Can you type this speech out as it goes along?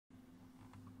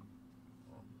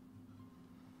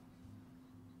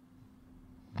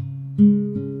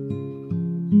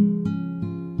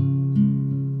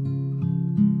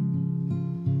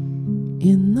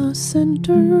the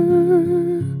center,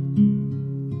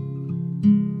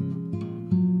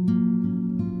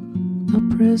 a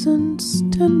presence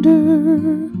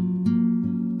tender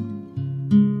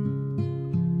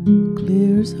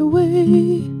clears away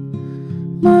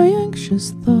my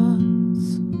anxious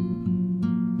thoughts.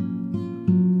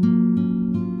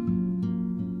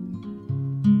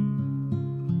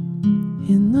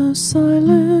 In the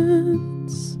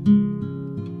silence,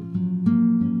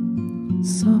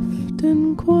 soft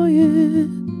and quiet,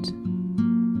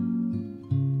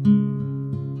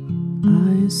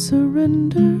 I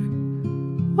surrender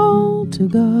all to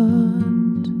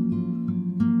God.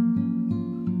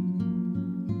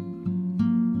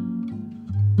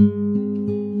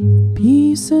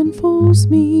 Peace enfolds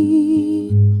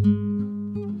me,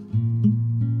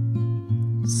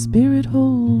 Spirit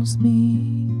holds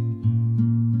me,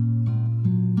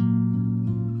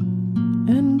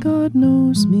 and God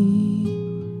knows me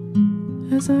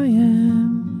as I am.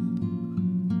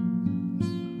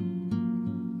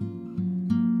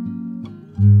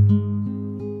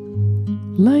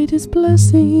 Light is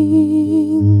blessing,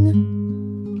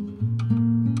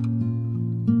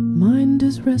 mind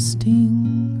is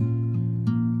resting.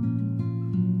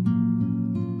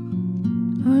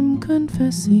 I'm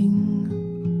confessing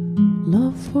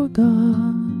love for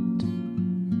God.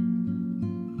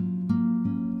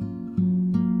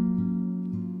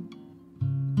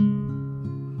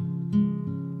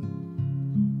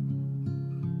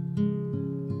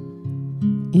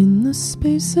 In the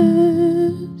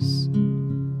spaces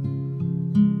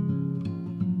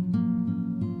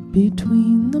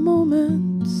between the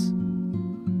moments,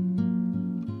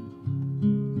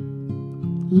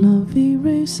 love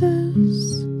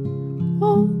erases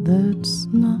all that's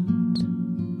not.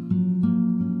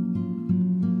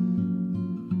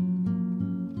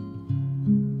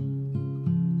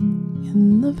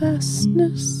 In the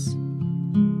vastness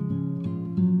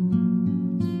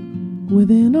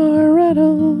within our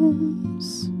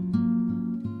atoms,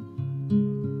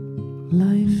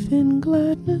 life in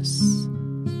gladness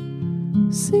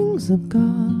sings of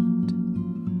God.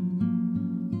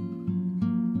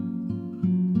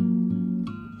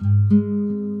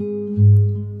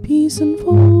 Peace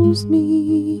enfolds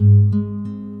me,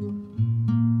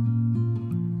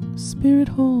 Spirit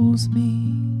holds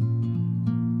me,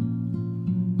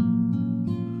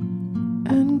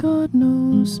 and God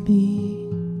knows me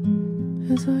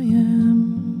as I am.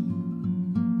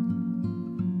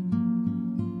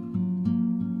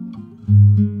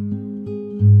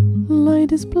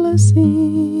 Light is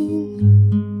blessing,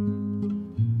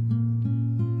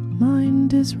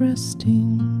 mind is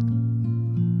resting.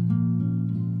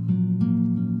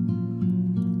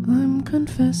 I'm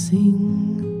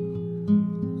confessing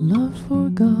love for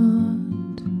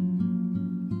God.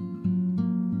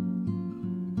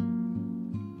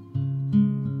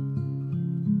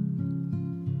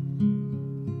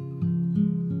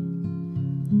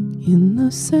 In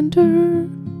the center,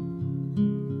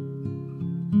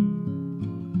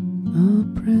 a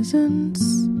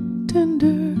presence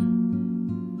tender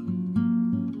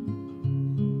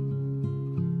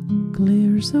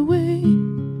clears away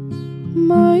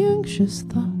my anxious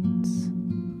thoughts.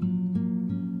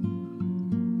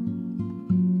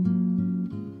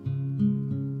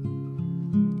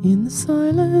 In the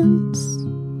silence,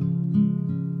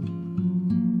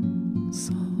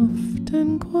 soft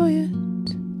and quiet,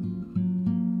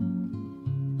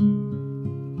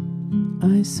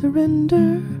 I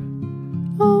surrender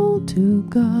all to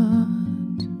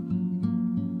God,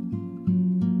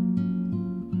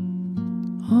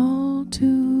 all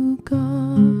to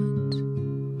God.